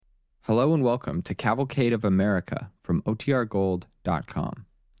Hello and welcome to Cavalcade of America from OTRGold.com.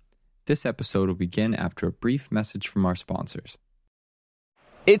 This episode will begin after a brief message from our sponsors.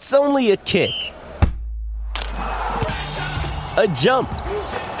 It's only a kick, a jump,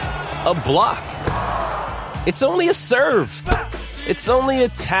 a block. It's only a serve. It's only a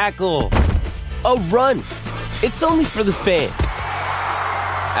tackle, a run. It's only for the fans.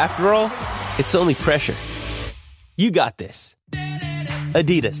 After all, it's only pressure. You got this.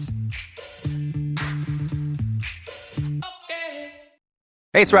 Adidas.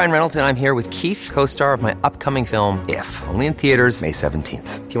 Hey, it's Ryan Reynolds, and I'm here with Keith, co-star of my upcoming film, If, only in theaters May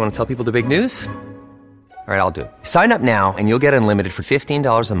 17th. Do you want to tell people the big news? All right, I'll do it. Sign up now and you'll get unlimited for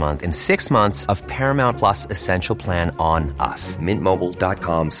 $15 a month and 6 months of Paramount Plus Essential Plan on us.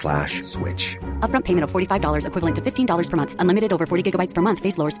 MintMobile.com/switch. Upfront payment of $45 equivalent to $15 per month. Unlimited over 40 gigabytes per month.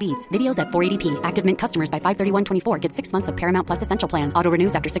 Face lower speeds. Videos at 480p. Active Mint customers by 531.24 get 6 months of Paramount Plus Essential Plan. Auto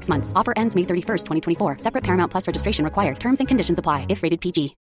renews after 6 months. Offer ends May 31st, 2024. Separate Paramount Plus registration required. Terms and conditions apply if rated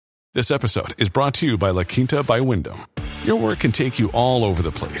PG. This episode is brought to you by La Quinta by Wyndham. Your work can take you all over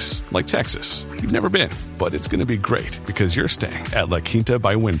the place, like Texas. You've never been, but it's going to be great because you're staying at La Quinta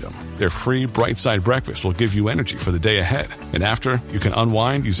by Wyndham. Their free Bright Side breakfast will give you energy for the day ahead. And after, you can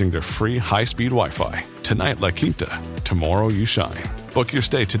unwind using their free high-speed Wi-Fi. Tonight, La Quinta. Tomorrow, you shine. Book your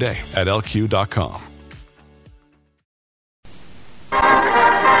stay today at LQ.com.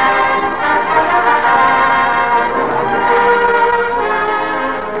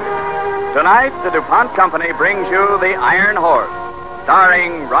 Tonight, the DuPont Company brings you The Iron Horse,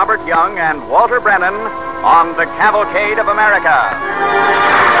 starring Robert Young and Walter Brennan on The Cavalcade of America.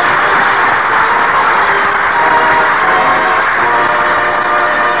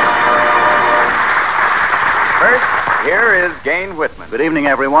 First, here is Gain Whitman. Good evening,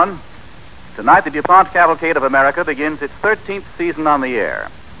 everyone. Tonight, the DuPont Cavalcade of America begins its 13th season on the air.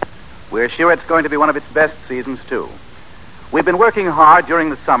 We're sure it's going to be one of its best seasons, too. We've been working hard during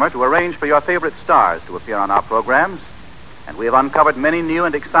the summer to arrange for your favorite stars to appear on our programs, and we have uncovered many new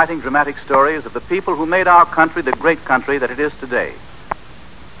and exciting dramatic stories of the people who made our country the great country that it is today.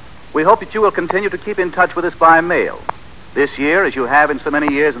 We hope that you will continue to keep in touch with us by mail this year as you have in so many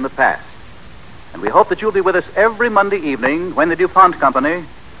years in the past. And we hope that you'll be with us every Monday evening when the DuPont Company,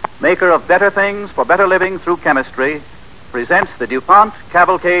 maker of better things for better living through chemistry, presents the DuPont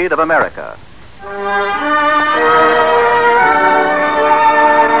Cavalcade of America.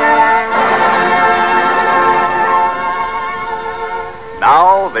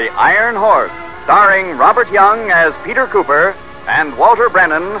 Now, The Iron Horse, starring Robert Young as Peter Cooper and Walter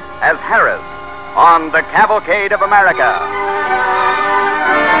Brennan as Harris on The Cavalcade of America.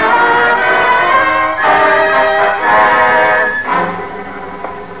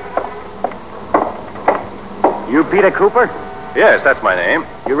 You Peter Cooper? Yes, that's my name.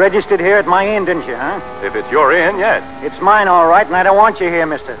 You registered here at my inn, didn't you, huh? If it's your inn, yes. It's mine, all right, and I don't want you here,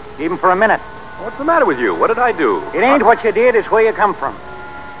 mister, even for a minute. What's the matter with you? What did I do? It ain't what you did, it's where you come from.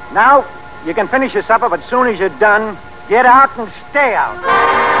 Now, you can finish your supper, but as soon as you're done, get out and stay out.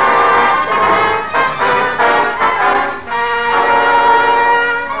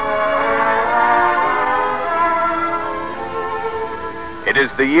 It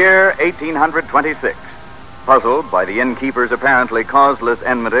is the year 1826. Puzzled by the innkeeper's apparently causeless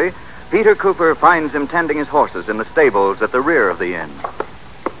enmity, Peter Cooper finds him tending his horses in the stables at the rear of the inn.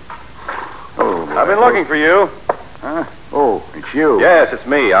 I've been looking for you. Huh? Oh, it's you. Yes, it's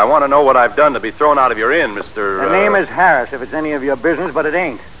me. I want to know what I've done to be thrown out of your inn, Mr. The name is Harris, if it's any of your business, but it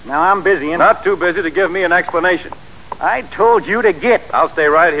ain't. Now, I'm busy, and... Not too busy to give me an explanation. I told you to get. I'll stay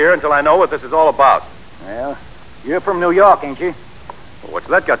right here until I know what this is all about. Well, you're from New York, ain't you? Well, what's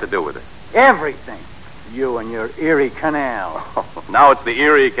that got to do with it? Everything. You and your Erie Canal. Now it's the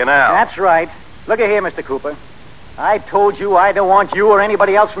Erie Canal. That's right. Look here, Mr. Cooper. I told you I don't want you or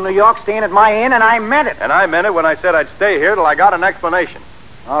anybody else from New York staying at my inn, and I meant it. And I meant it when I said I'd stay here till I got an explanation.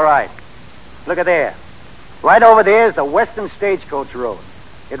 All right. Look at there. Right over there is the Western Stagecoach Road.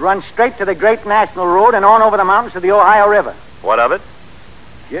 It runs straight to the Great National Road and on over the mountains to the Ohio River. What of it?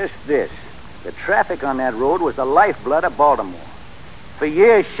 Just this. The traffic on that road was the lifeblood of Baltimore. For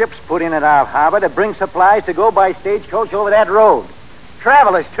years, ships put in at our harbor to bring supplies to go by stagecoach over that road.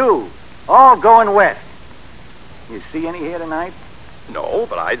 Travelers, too. All going west. You see any here tonight? No,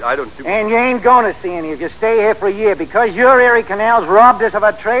 but I don't... And you ain't going to see any if you stay here for a year because your Erie Canals robbed us of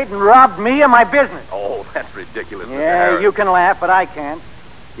our trade and robbed me of my business. Oh, that's ridiculous, Mr. Yeah, Harris. you can laugh, but I can't.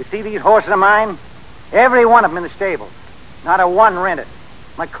 You see these horses of mine? Every one of them in the stable. Not a one rented.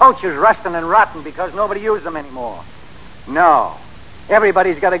 My coach is rusting and rotten because nobody uses them anymore. No.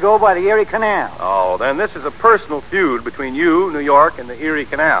 Everybody's got to go by the Erie Canal. Oh, then this is a personal feud between you, New York, and the Erie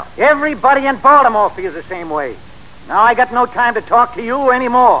Canal. Everybody in Baltimore feels the same way. Now I got no time to talk to you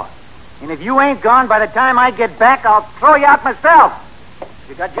anymore. And if you ain't gone by the time I get back, I'll throw you out myself.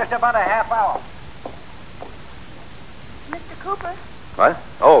 You got just about a half hour. Mr. Cooper? What?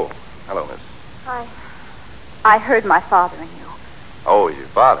 Oh, hello, miss. I heard my father and you. Oh, he's your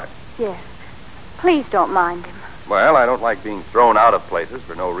father. Yes. Please don't mind him. Well, I don't like being thrown out of places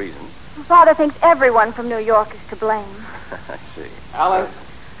for no reason. Father thinks everyone from New York is to blame. I see. Alice?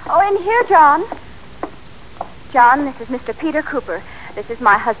 Oh, in here, John. John, this is Mr. Peter Cooper. This is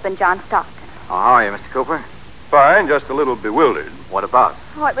my husband, John Stockton. Oh, how are you, Mr. Cooper? Fine, just a little bewildered. What about?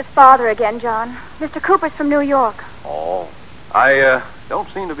 Oh, it was Father again, John. Mr. Cooper's from New York. Oh. I don't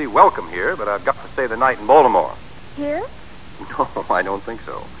seem to be welcome here, but I've got to stay the night in Baltimore. Here? No, I don't think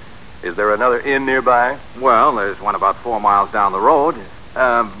so. Is there another inn nearby? Well, there's one about 4 miles down the road.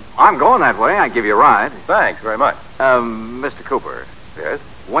 I'm going that way. I give you a ride. Thanks very much. Mr. Cooper. Yes?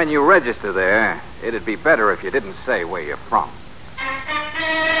 When you register there, it'd be better if you didn't say where you're from.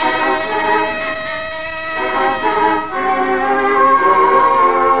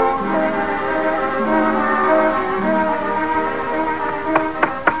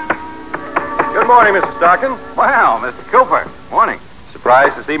 Good morning, Mr. Stockton. Wow, Mr. Cooper. Morning.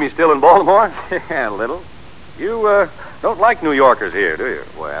 Surprised to see me still in Baltimore? Yeah, a little. You, don't like New Yorkers here, do you?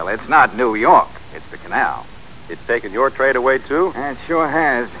 Well, it's not New York. It's the canal. It's taken your trade away, too? It sure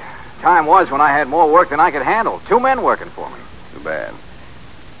has. Time was when I had more work than I could handle. 2 men working for me. Too bad.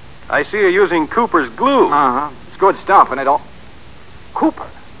 I see you're using Cooper's glue. Uh-huh. It's good stuff, and it all... Cooper?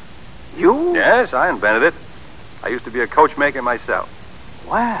 You? Yes, I invented it. I used to be a coachmaker myself.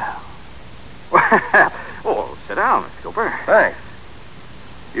 Wow. Oh, sit down, Mr. Cooper. Thanks.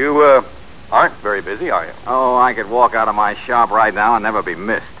 You, aren't very busy, are you? Oh, I could walk out of my shop right now and never be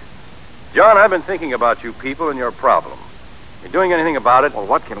missed. John, I've been thinking about you people and your problem. You doing anything about it? Well,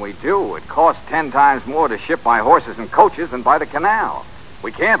 what can we do? It costs 10 times more to ship by horses and coaches than by the canal.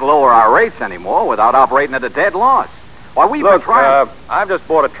 We can't lower our rates anymore without operating at a dead loss. Why, we've been trying... I've just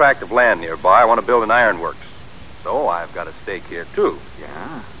bought a tract of land nearby. I want to build an ironworks. So I've got a stake here, too.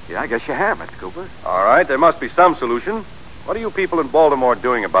 Yeah, I guess you have, Mr. Cooper. All right, there must be some solution. What are you people in Baltimore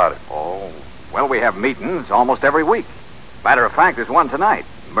doing about it? Oh, well, we have meetings almost every week. Matter of fact, there's one tonight.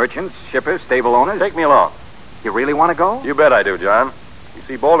 Merchants, shippers, stable owners. Take me along. You really want to go? You bet I do, John. You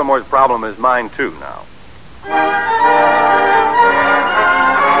see, Baltimore's problem is mine, too, now.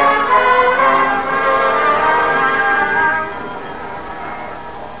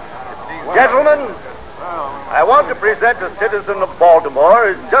 Gentlemen, I want to present a citizen of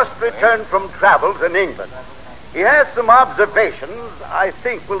Baltimore who's just returned from travels in England. He has some observations I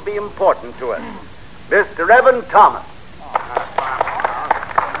think will be important to us. Mr. Evan Thomas.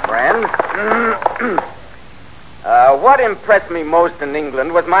 Friends, what impressed me most in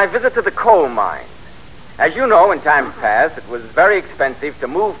England was my visit to the coal mines. As you know, in times past, it was very expensive to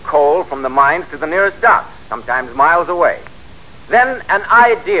move coal from the mines to the nearest docks, sometimes miles away. Then an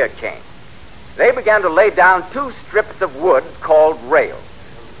idea came. They began to lay down 2 strips of wood called rails,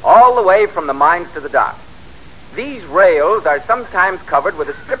 all the way from the mines to the docks. These rails are sometimes covered with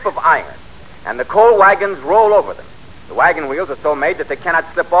a strip of iron, and the coal wagons roll over them. The wagon wheels are so made that they cannot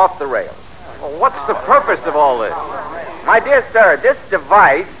slip off the rails. Well, what's the purpose of all this? My dear sir, this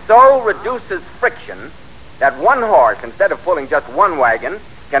device so reduces friction that one horse, instead of pulling just one wagon,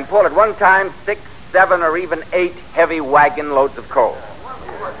 can pull at one time 6, 7, or even 8 heavy wagon loads of coal.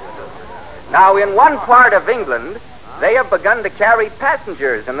 Now, in one part of England, they have begun to carry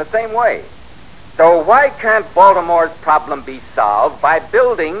passengers in the same way. So why can't Baltimore's problem be solved by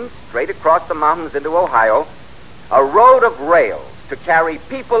building, straight across the mountains into Ohio, a road of rails to carry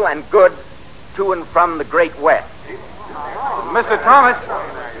people and goods to and from the Great West? Mr. Thomas?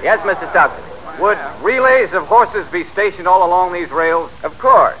 Yes, Mr. Stockton. Would relays of horses be stationed all along these rails? Of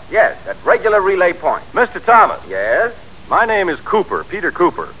course, yes, at regular relay points. Mr. Thomas. Yes? My name is Cooper, Peter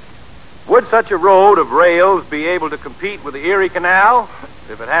Cooper. Would such a road of rails be able to compete with the Erie Canal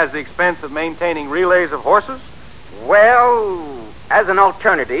if it has the expense of maintaining relays of horses? Well, as an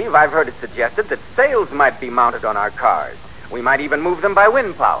alternative, I've heard it suggested that sails might be mounted on our cars. We might even move them by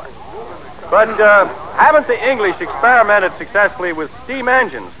wind power. But haven't the English experimented successfully with steam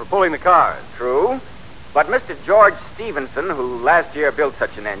engines for pulling the cars? True. But Mr. George Stephenson, who last year built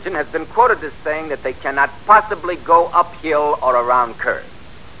such an engine, has been quoted as saying that they cannot possibly go uphill or around curves.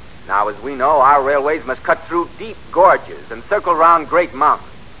 Now, as we know, our railways must cut through deep gorges and circle round great mountains.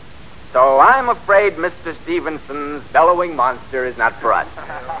 So I'm afraid Mr. Stevenson's bellowing monster is not for us.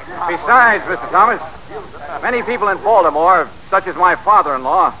 Besides, Mr. Thomas, many people in Baltimore, such as my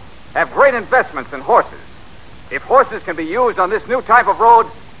father-in-law, have great investments in horses. If horses can be used on this new type of road,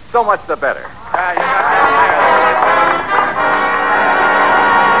 so much the better.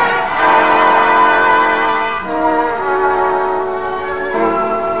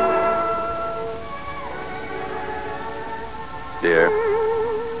 Dear,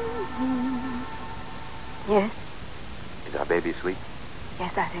 Yes? is our baby asleep?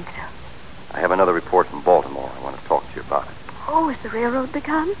 Yes, I think so. I have another report from Baltimore. I want to talk to you about it. Oh, is the railroad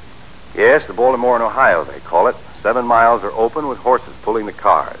begun? Yes, the Baltimore and Ohio, they call it. 7 miles are open with horses pulling the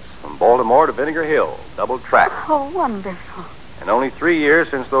cars. From Baltimore to Vinegar Hill, double track. Oh, wonderful. And only 3 years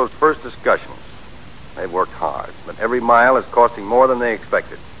since those first discussions. They've worked hard, but every mile is costing more than they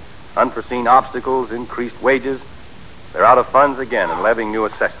expected. Unforeseen obstacles, increased wages. They're out of funds again and levying new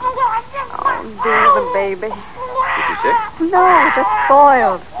assessments. Oh, dear, the baby. Is she sick? No, just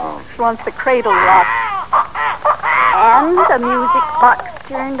spoiled. She wants the cradle rocked. And the music box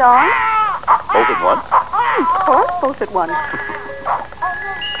turned on. Both at once? Of course, both at once.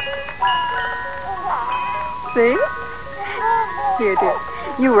 See? Here, dear.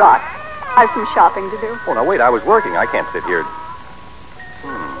 You rock. I've some shopping to do. Oh, now wait, I was working. I can't sit here.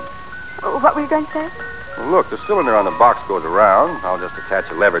 What were you going to say? Well, look, the cylinder on the box goes around. I'll just attach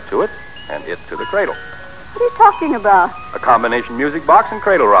a lever to it and it to the cradle. What are you talking about? A combination music box and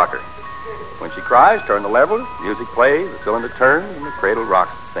cradle rocker. When she cries, turn the lever, music plays, the cylinder turns, and the cradle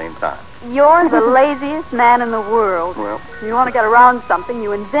rocks at the same time. You're the laziest man in the world. Well, You want to get around something,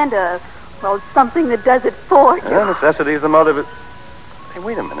 you invent something that does it for you. necessity is the mother of it. Hey,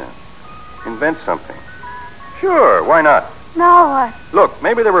 wait a minute. Invent something. Sure, why not? Now what? Look,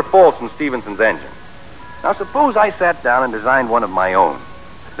 maybe there were faults in Stevenson's engine. Now, suppose I sat down and designed one of my own.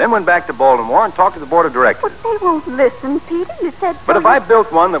 Then went back to Baltimore and talked to the board of directors. They won't listen, Peter. You said so. But if I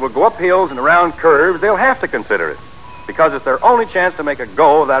built one that would go up hills and around curves, they'll have to consider it. Because it's their only chance to make a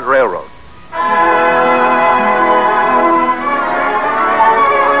go of that railroad.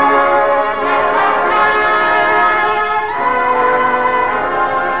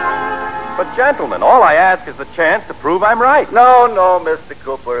 But, gentlemen, all I ask is the chance to prove I'm right. No, Mr.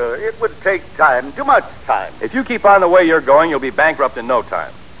 Cooper. It would take time, too much time. If you keep on the way you're going, you'll be bankrupt in no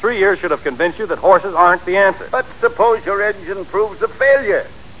time. 3 years should have convinced you that horses aren't the answer. But suppose your engine proves a failure.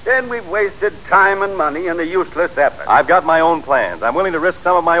 Then we've wasted time and money in a useless effort. I've got my own plans. I'm willing to risk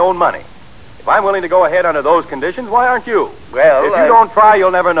some of my own money. If I'm willing to go ahead under those conditions, why aren't you? Well, if you don't try,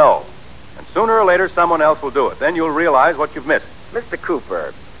 you'll never know. And sooner or later, someone else will do it. Then you'll realize what you've missed. Mr.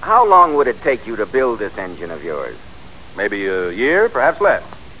 Cooper, how long would it take you to build this engine of yours? Maybe a year, perhaps less.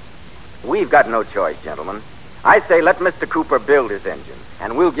 We've got no choice, gentlemen. I say let Mr. Cooper build his engine,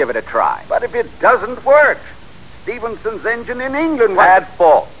 and we'll give it a try. But if it doesn't work, Stevenson's engine in England... Bad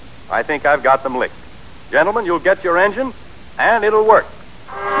fault. I think I've got them licked. Gentlemen, you'll get your engine, and it'll work.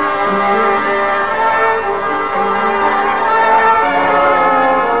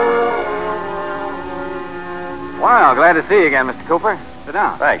 Wow, glad to see you again, Mr. Cooper. Sit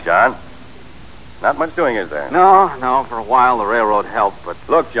down. Thanks, John. Not much doing, is there? No, for a while the railroad helped, but...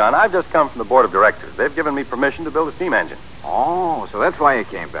 Look, John, I've just come from the board of directors. They've given me permission to build a steam engine. Oh, so that's why you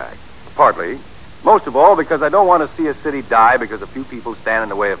came back. Partly. Most of all because I don't want to see a city die because a few people stand in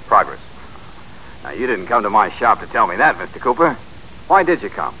the way of progress. Now, you didn't come to my shop to tell me that, Mr. Cooper. Why did you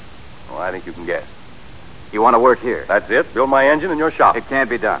come? Well, I think you can guess. You want to work here? That's it. Build my engine in your shop. It can't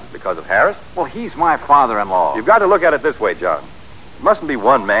be done. Because of Harris? Well, he's my father-in-law. You've got to look at it this way, John. It mustn't be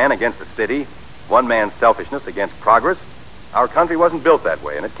one man against the city, one man's selfishness against progress. Our country wasn't built that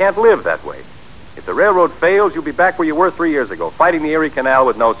way, and it can't live that way. If the railroad fails, you'll be back where you were 3 years ago, fighting the Erie Canal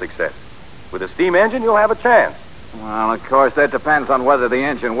with no success. With a steam engine, you'll have a chance. Well, of course, that depends on whether the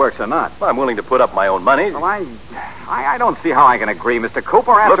engine works or not. Well, I'm willing to put up my own money. Well, I don't see how I can agree, Mr.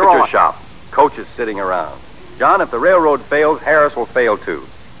 Cooper. Look After at all, your shop. Coaches sitting around. John, if the railroad fails, Harris will fail too.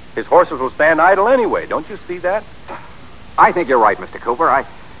 His horses will stand idle anyway. Don't you see that? I think you're right, Mr. Cooper.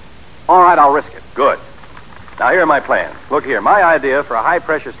 All right, I'll risk it. Good. Now, here are my plans. Look here, my idea for a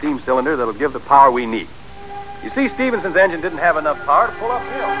high-pressure steam cylinder that'll give the power we need. You see, Stevenson's engine didn't have enough power to pull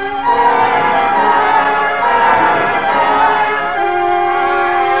uphill.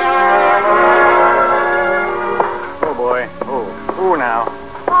 Oh, boy. Oh, now.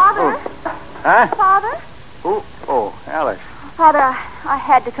 Father? Huh? Father? Oh, Alice. Father, I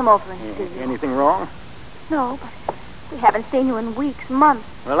had to come over and see you. Anything wrong? No, but we haven't seen you in weeks, months.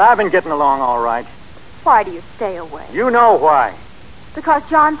 Well, I've been getting along all right. Why do you stay away? You know why. Because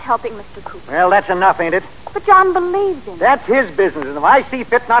John's helping Mr. Cooper. Well, that's enough, ain't it? But John believes in him. That's his business, and if I see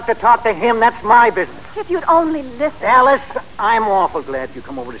fit not to talk to him, that's my business. If you'd only listen. Alice, I'm awful glad you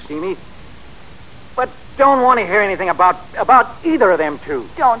come over to see me. But don't want to hear anything about either of them two.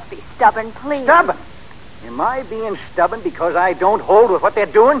 Don't be stubborn, please. Stubborn? Am I being stubborn because I don't hold with what they're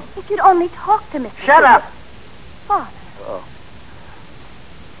doing? If you'd only talk to Mr. Shut Cooper. up! Father. Oh.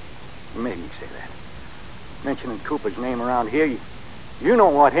 You made me say that. Mentioning Cooper's name around here, you know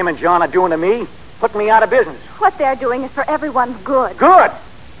what him and John are doing to me? Putting me out of business. What they're doing is for everyone's good. Good?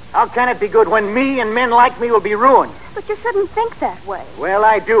 How can it be good when me and men like me will be ruined? But you shouldn't think that way. Well,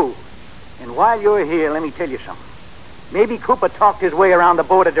 I do. And while you're here, let me tell you something. Maybe Cooper talked his way around the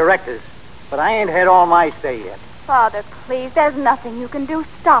board of directors, but I ain't had all my say yet. Father, please, there's nothing you can do.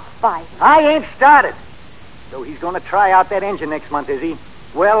 Stop fighting. I ain't started. So he's going to try out that engine next month, is he?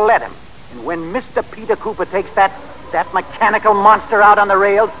 Well, let him. And when Mr. Peter Cooper takes that mechanical monster out on the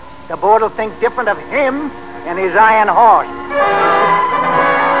rails, the board will think different of him and his iron horse.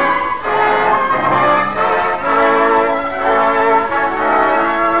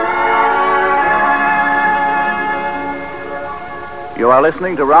 You are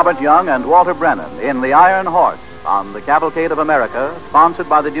listening to Robert Young and Walter Brennan in The Iron Horse on the Cavalcade of America, sponsored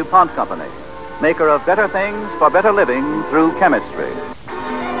by the DuPont Company, maker of better things for better living through chemistry.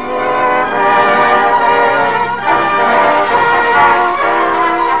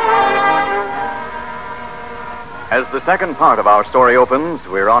 As the second part of our story opens,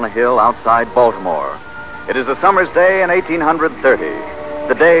 we're on a hill outside Baltimore. It is a summer's day in 1830,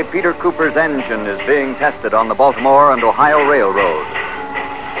 the day Peter Cooper's engine is being tested on the Baltimore and Ohio Railroad.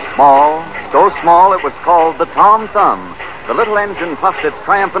 Small, so small it was called the Tom Thumb. The little engine puffed its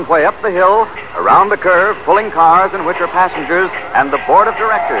triumphant way up the hill, around the curve, pulling cars in which are passengers and the board of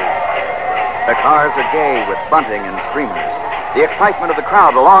directors. The cars are gay with bunting and streamers. The excitement of the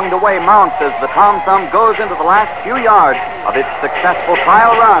crowd along the way mounts as the Tom Thumb goes into the last few yards of its successful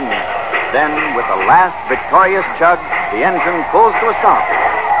trial run. Then, with a last victorious chug, the engine pulls to a stop.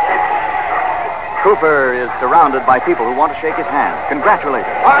 Cooper is surrounded by people who want to shake his hand, congratulate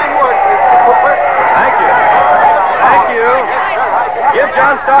him. Fine work, Mr. Cooper. Thank you. Thank you. Give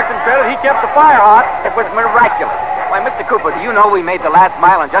John Stockton credit. He kept the fire hot. It was miraculous. Why, Mr. Cooper, do you know we made the last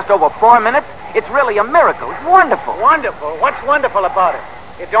mile in just over 4 minutes? It's really a miracle. It's wonderful. Wonderful? What's wonderful about it?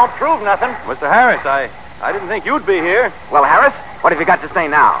 It don't prove nothing. Mr. Harris, I didn't think you'd be here. Well, Harris, what have you got to say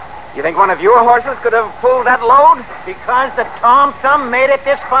now? You think one of your horses could have pulled that load? Because the Tom Thumb made it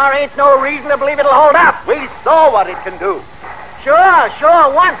this far ain't no reason to believe it'll hold up. We saw what it can do. Sure,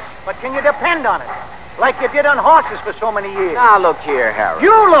 once. But can you depend on it? Like you did on horses for so many years. Now, look here, Harris.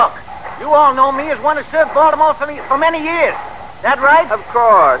 You look. You all know me as one who served Baltimore for many years. That right? Of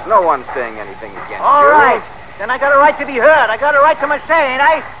course. No one's saying anything against you. All right. Then I got a right to be heard. I got a right to my say, ain't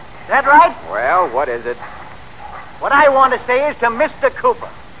I? That right? Well, what is it? What I want to say is to Mr. Cooper.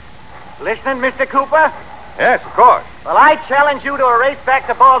 Listening, Mr. Cooper? Yes, of course. Well, I challenge you to a race back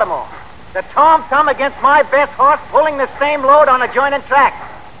to Baltimore. The Tom Thumb against my best horse pulling the same load on adjoining track.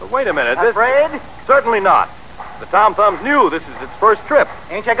 But wait a minute. Afraid? Certainly not. The Tom Thumb's new. This is its first trip.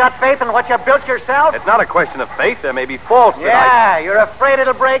 Ain't you got faith in what you built yourself? It's not a question of faith. There may be faults tonight. Yeah, you're afraid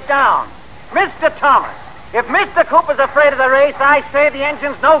it'll break down. Mr. Thomas, if Mr. Cooper's afraid of the race, I say the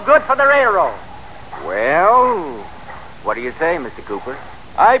engine's no good for the railroad. Well, what do you say, Mr. Cooper?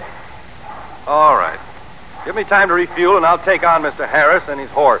 All right. Give me time to refuel, and I'll take on Mr. Harris and his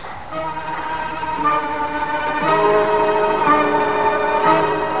horse.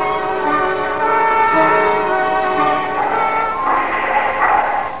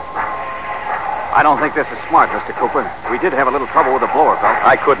 I don't think this is smart, Mr. Cooper. We did have a little trouble with the blower belt.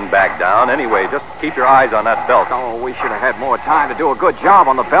 I couldn't back down. Anyway, just keep your eyes on that belt. Oh, we should have had more time to do a good job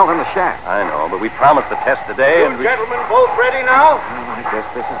on the belt and the shaft. I know, but we promised the test today, and Gentlemen, both ready now? I guess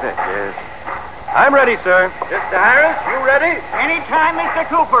this is it, yes. I'm ready, sir. Mr. Harris, you ready? Anytime Mr.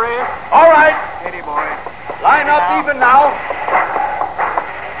 Cooper is. All right. Steady, boy. Line up even now.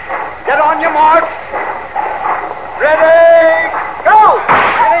 Get on your mark. Ready, go!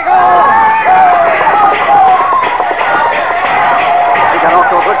 Ready, go! We got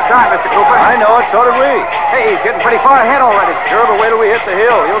off to a good start, Mr. Cooper. I know it. So did we. Hey, he's getting pretty far ahead already. Sure, but wait till we hit the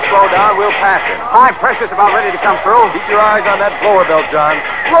hill. He'll slow down. We'll pass him. High pressure's about ready to come through. Keep your eyes on that blower belt, John.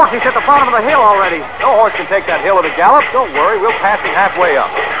 Look, he's at the bottom of the hill already. No horse can take that hill at a gallop. Don't worry. We'll pass him halfway up.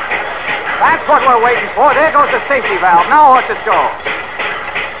 That's what we're waiting for. There goes the safety valve. Now horses go.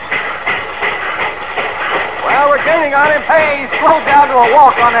 Well, we're gaining on him. Hey, he's slowed down to a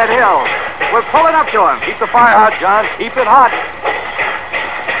walk on that hill. We're pulling up to him. Keep the fire hot, John. Keep it hot.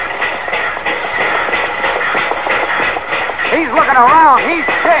 He He's looking around. He's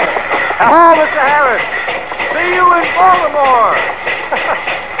dead. Hello, Mr. Harris. See you in Baltimore.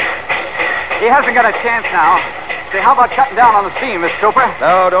 He hasn't got a chance now. Say, how about cutting down on the steam, Miss Cooper?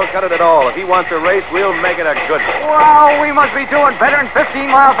 No, don't cut it at all. If he wants a race, we'll make it a good one. Well, we must be doing better than 15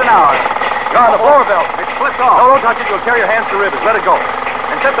 miles an hour. John, the blower belt. It slipped off. No, don't touch it. You'll tear your hands to ribbons. Let it go.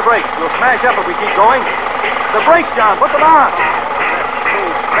 And set the brakes. We'll smash up if we keep going. The brakes, John. Put them on. Too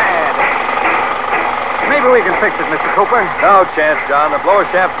bad. Maybe we can fix it, Mr. Cooper. No chance, John. The blower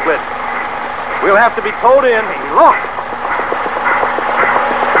shaft split. We'll have to be towed in. Look.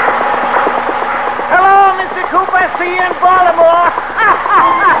 Hello, Mr. Cooper. See you in Baltimore.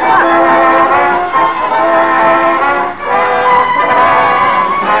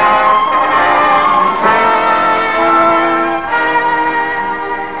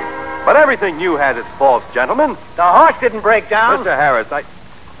 But everything new has its faults, gentlemen. The horse didn't break down. Mr. Harris,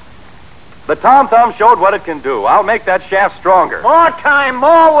 the Tom Thumb showed what it can do. I'll make that shaft stronger. More time,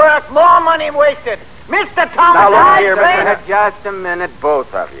 more work, more money wasted. Mr. Thomas, Now, look I here, say- Mr. Just a minute,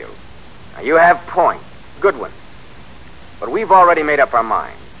 both of you. Now, you have points. Good ones. But we've already made up our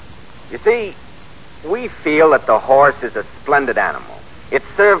minds. You see, we feel that the horse is a splendid animal. It's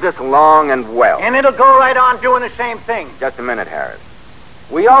served us long and well. And it'll go right on doing the same thing. Just a minute, Harris.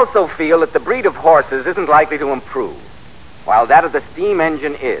 We also feel that the breed of horses isn't likely to improve, while that of the steam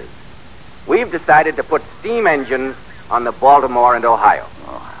engine is. We've decided to put steam engines on the Baltimore and Ohio.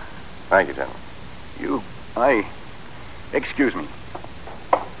 Oh, thank you, gentlemen. Excuse me.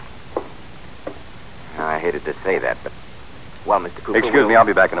 I hated to say that, but... Well, Mr. Cooper... Excuse me, I'll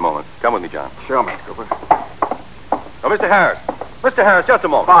be back in a moment. Come with me, John. Sure, Mr. Cooper. Oh, Mr. Harris. Mr. Harris, just a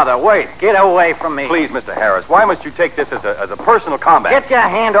moment. Father, wait. Get away from me. Please, Mr. Harris, why must you take this as a personal combat? Get your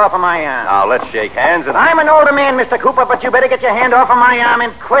hand off of my arm. Now, let's shake hands and... I'm an older man, Mr. Cooper, but you better get your hand off of my arm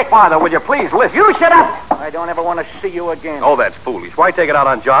and quick. Father, will you please listen? You shut up. I don't ever want to see you again. Oh, that's foolish. Why take it out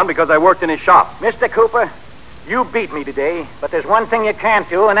on John? Because I worked in his shop. Mr. Cooper, you beat me today, but there's one thing you can't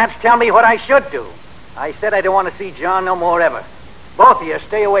do, and that's tell me what I should do. I said I don't want to see John no more ever. Both of you,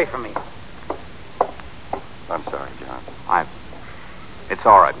 stay away from me. I'm sorry, John. It's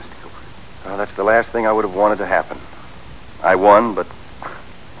all right, Mr. Cooper. Well, that's the last thing I would have wanted to happen. I won, but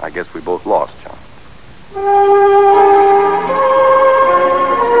I guess we both lost, John.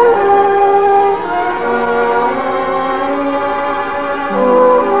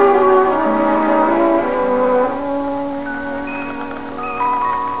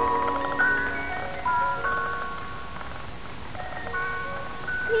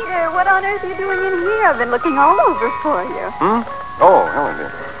 Peter, what on earth are you doing in here? I've been looking all over for you. Oh, Helen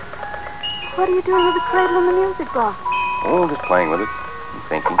dear. What are you doing with the cradle and the music box? Oh, just playing with it and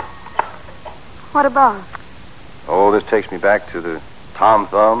thinking. What about? Oh, this takes me back to the Tom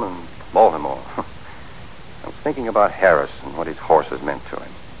Thumb and Baltimore. I was thinking about Harris and what his horses meant to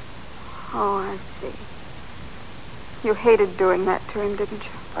him. Oh, I see. You hated doing that to him, didn't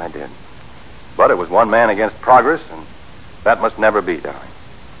you? I did. But it was one man against progress, and that must never be, darling.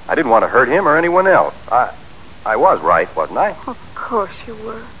 I didn't want to hurt him or anyone else. I was right, wasn't I? Of course you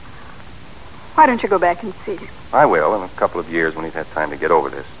were. Why don't you go back and see him? I will in a couple of years when he's had time to get over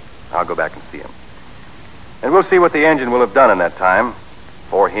this. I'll go back and see him. And we'll see what the engine will have done in that time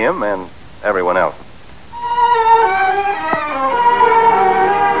for him and everyone else.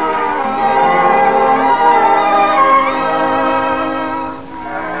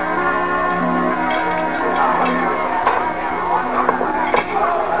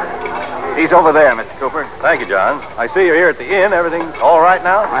 He's over there, Mr. Cooper. Thank you, John. I see you're here at the inn. Everything's all right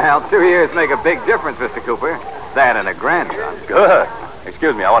now? Well, 2 years make a big difference, Mr. Cooper. That and a grandson. Good.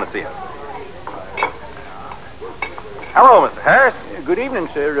 Excuse me, I want to see him. Hello, Mr. Harris. Good evening,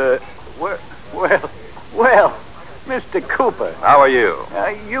 sir. Well, Mr. Cooper. How are you?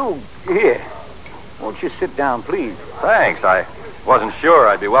 You here. Won't you sit down, please? Thanks. I wasn't sure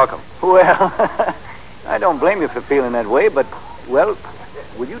I'd be welcome. Well, I don't blame you for feeling that way, but, well,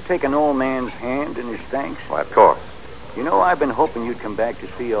 will you take an old man's hand in his thanks? Why, of course. You know, I've been hoping you'd come back to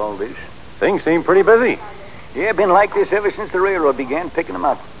see all this. Things seem pretty busy. Yeah, been like this ever since the railroad began picking them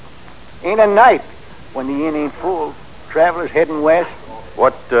up. Ain't a night when the inn ain't full. Travelers heading west.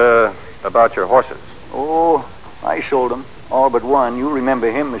 What, about your horses? Oh, I sold them. All but one. You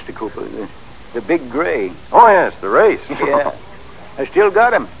remember him, Mr. Cooper. The big gray. Oh, yes, the race. Yeah. I still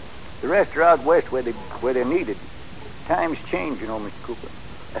got him. The rest are out west where they're needed. Times change, you know, Mr. Cooper.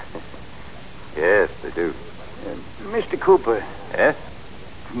 Yes, they do. Mr. Cooper. Yes?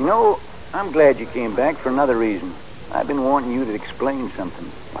 You know, I'm glad you came back for another reason. I've been wanting you to explain something.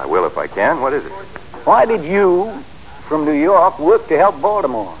 I will if I can. What is it? Why did you, from New York, work to help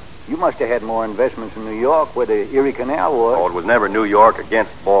Baltimore? You must have had more investments in New York where the Erie Canal was. Oh, it was never New York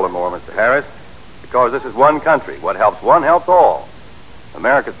against Baltimore, Mr. Harris. Because this is one country. What helps one helps all.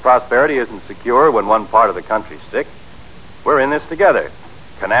 America's prosperity isn't secure when one part of the country's sick. We're in this together.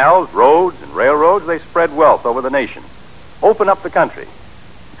 Canals, roads, and railroads, they spread wealth over the nation. Open up the country.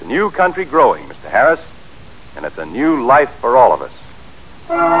 It's a new country growing, Mr. Harris, and it's a new life for all of us.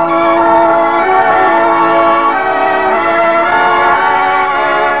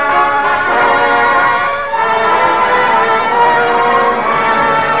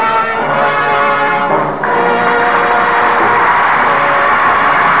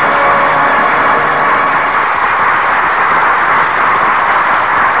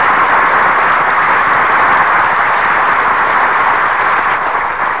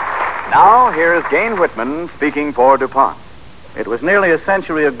 Now, here's Gane Whitman speaking for DuPont. It was nearly a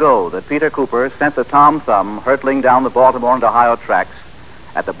century ago that Peter Cooper sent the Tom Thumb hurtling down the Baltimore and Ohio tracks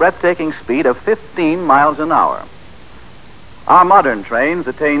at the breathtaking speed of 15 miles an hour. Our modern trains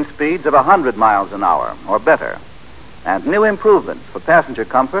attain speeds of 100 miles an hour or better, and new improvements for passenger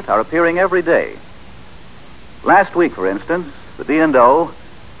comfort are appearing every day. Last week, for instance, the B&O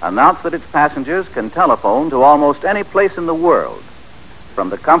announced that its passengers can telephone to almost any place in the world from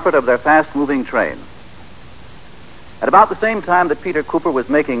the comfort of their fast-moving train. At about the same time that Peter Cooper was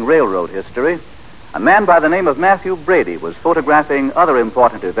making railroad history, a man by the name of Matthew Brady was photographing other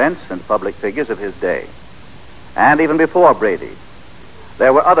important events and public figures of his day. And even before Brady,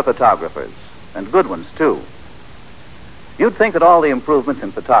 there were other photographers, and good ones, too. You'd think that all the improvements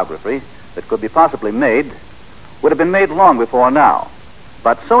in photography that could be possibly made would have been made long before now.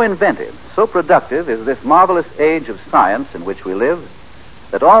 But so inventive, so productive is this marvelous age of science in which we live,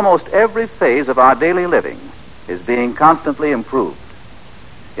 that almost every phase of our daily living is being constantly improved.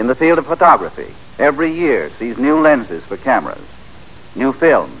 In the field of photography, every year sees new lenses for cameras, new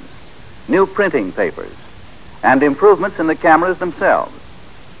films, new printing papers, and improvements in the cameras themselves.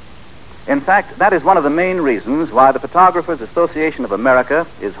 In fact, that is one of the main reasons why the Photographers Association of America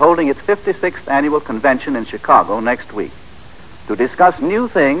is holding its 56th annual convention in Chicago next week to discuss new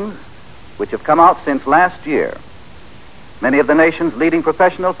things which have come out since last year. Many of the nation's leading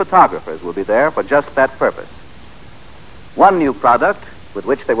professional photographers will be there for just that purpose. One new product with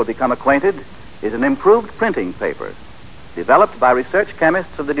which they will become acquainted is an improved printing paper developed by research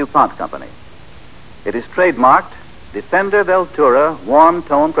chemists of the DuPont Company. It is trademarked Defender Veltura Warm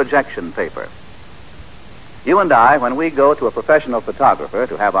Tone Projection Paper. You and I, when we go to a professional photographer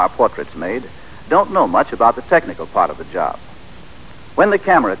to have our portraits made, don't know much about the technical part of the job. When the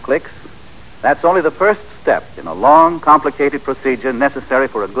camera clicks, that's only the first step in a long, complicated procedure necessary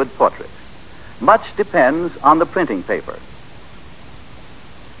for a good portrait. Much depends on the printing paper.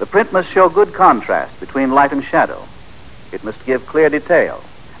 The print must show good contrast between light and shadow. It must give clear detail.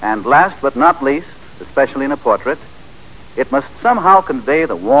 And last but not least, especially in a portrait, it must somehow convey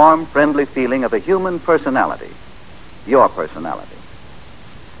the warm, friendly feeling of a human personality, your personality.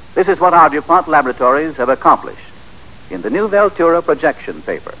 This is what our DuPont laboratories have accomplished in the new Veltura projection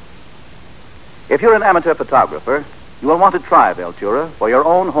paper. If you're an amateur photographer, you will want to try Veltura for your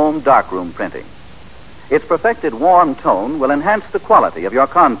own home darkroom printing. Its perfected warm tone will enhance the quality of your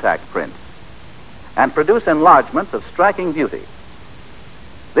contact prints and produce enlargements of striking beauty.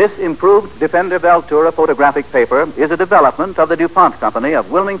 This improved Defender Veltura photographic paper is a development of the DuPont Company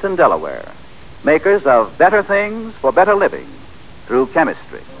of Wilmington, Delaware, makers of better things for better living through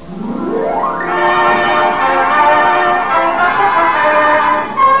chemistry.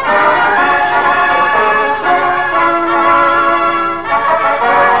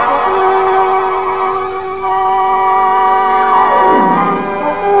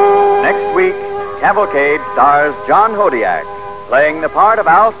 Cavalcade stars John Hodiak, playing the part of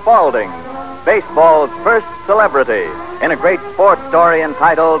Al Spaulding, baseball's first celebrity, in a great sports story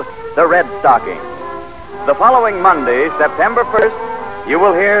entitled The Red Stocking. The following Monday, September 1st, you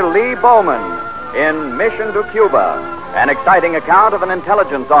will hear Lee Bowman in Mission to Cuba, an exciting account of an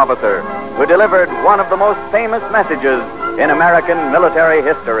intelligence officer who delivered one of the most famous messages in American military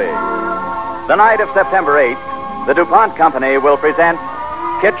history. The night of September 8th, the DuPont Company will present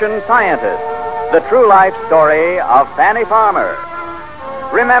Kitchen Scientist, the true life story of Fanny Farmer.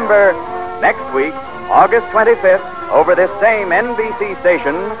 Remember, next week, August 25th, over this same NBC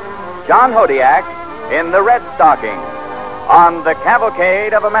station, John Hodiak in The Red Stocking on the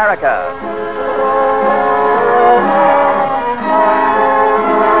Cavalcade of America.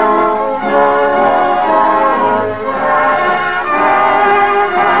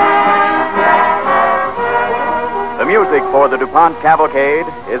 The music for the DuPont Cavalcade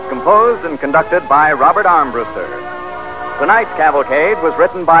is composed and conducted by Robert Armbruster. Tonight's cavalcade was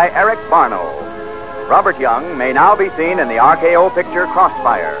written by Eric Barnow. Robert Young may now be seen in the RKO picture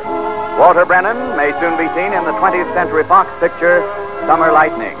Crossfire. Walter Brennan may soon be seen in the 20th Century Fox picture Summer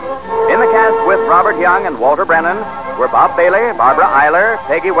Lightning. In the cast with Robert Young and Walter Brennan were Bob Bailey, Barbara Eiler,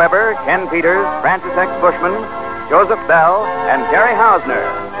 Peggy Weber, Ken Peters, Francis X. Bushman, Joseph Bell, and Jerry Hausner.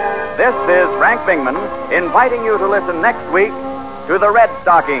 This is Frank Bingman inviting you to listen next week to The Red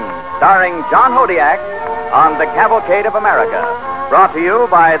Stockings, starring John Hodiak on The Cavalcade of America, brought to you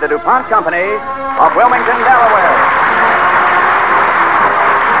by the DuPont Company of Wilmington, Delaware.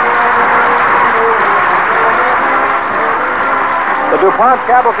 The DuPont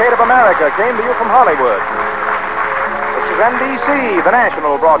Cavalcade of America came to you from Hollywood. This is NBC, the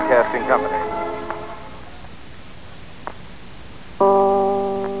national broadcasting company.